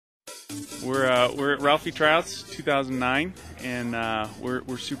We're at Ralphie Tryouts 2009, and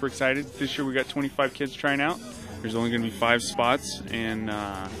we're super excited. This year we got 25 kids trying out. There's only going to be 5 spots, and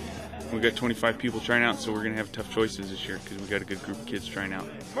we got 25 people trying out, so we're going to have tough choices this year because we got a good group of kids trying out.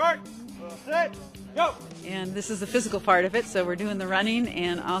 Mark, set, go! And this is the physical part of it, so we're doing the running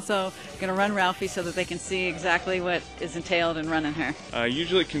and also going to run Ralphie so that they can see exactly what is entailed in running her.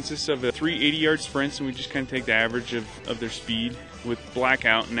 Usually it consists of 3 80-yard sprints, and we just kind of take the average of their speed. With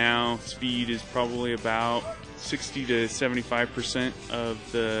blackout now, speed is probably about 60 to 75%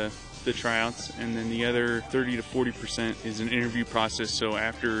 of the tryouts, and then the other 30 to 40% is an interview process. So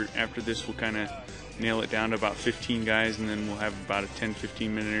after this, we'll kind of nail it down to about 15 guys, and then we'll have about a 10-15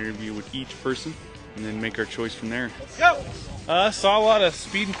 minute interview with each person, and then make our choice from there. Go! Saw a lot of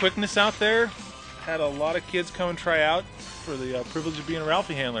speed and quickness out there. Had a lot of kids come and try out for the privilege of being a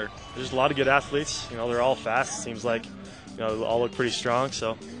Ralphie handler. There's a lot of good athletes. You know, they're all fast. It seems like, you know, they all look pretty strong.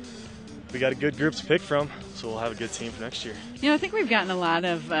 So we got a good group to pick from. So we'll have a good team for next year. You know, I think we've gotten a lot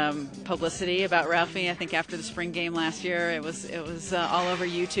of publicity about Ralphie. I think after the spring game last year, it was all over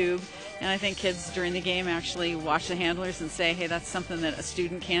YouTube. And I think kids during the game actually watch the handlers and say, hey, that's something that a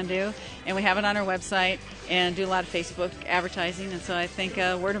student can do. And we have it on our website and do a lot of Facebook advertising. And so I think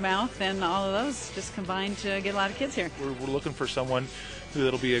word of mouth and all of those just combine to get a lot of kids here. We're looking for someone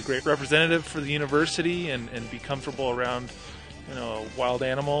that'll be a great representative for the university and be comfortable around, you know, a wild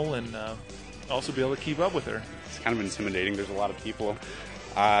animal, and also be able to keep up with her. It's kind of intimidating. There's a lot of people.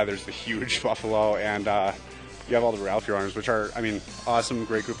 There's the huge buffalo, and you have all the Ralphie runners, which are, I mean, awesome,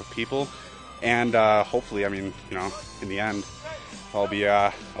 great group of people. And hopefully, I mean, you know, in the end, I'll be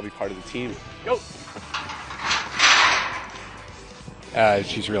part of the team. Go!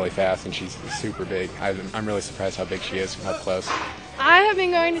 She's really fast and she's super big. I'm really surprised how big she is from up close. I have been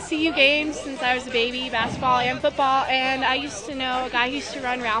going to CU games since I was a baby, basketball and football, and I used to know a guy who used to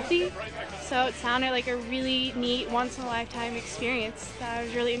run Ralphie, so it sounded like a really neat, once-in-a-lifetime experience that I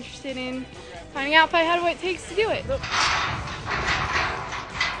was really interested in finding out if I had what it takes to do it.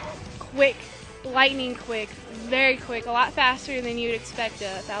 Quick, lightning quick, very quick, a lot faster than you'd expect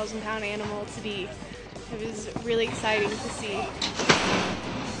a 1,000-pound animal to be. It was really exciting to see.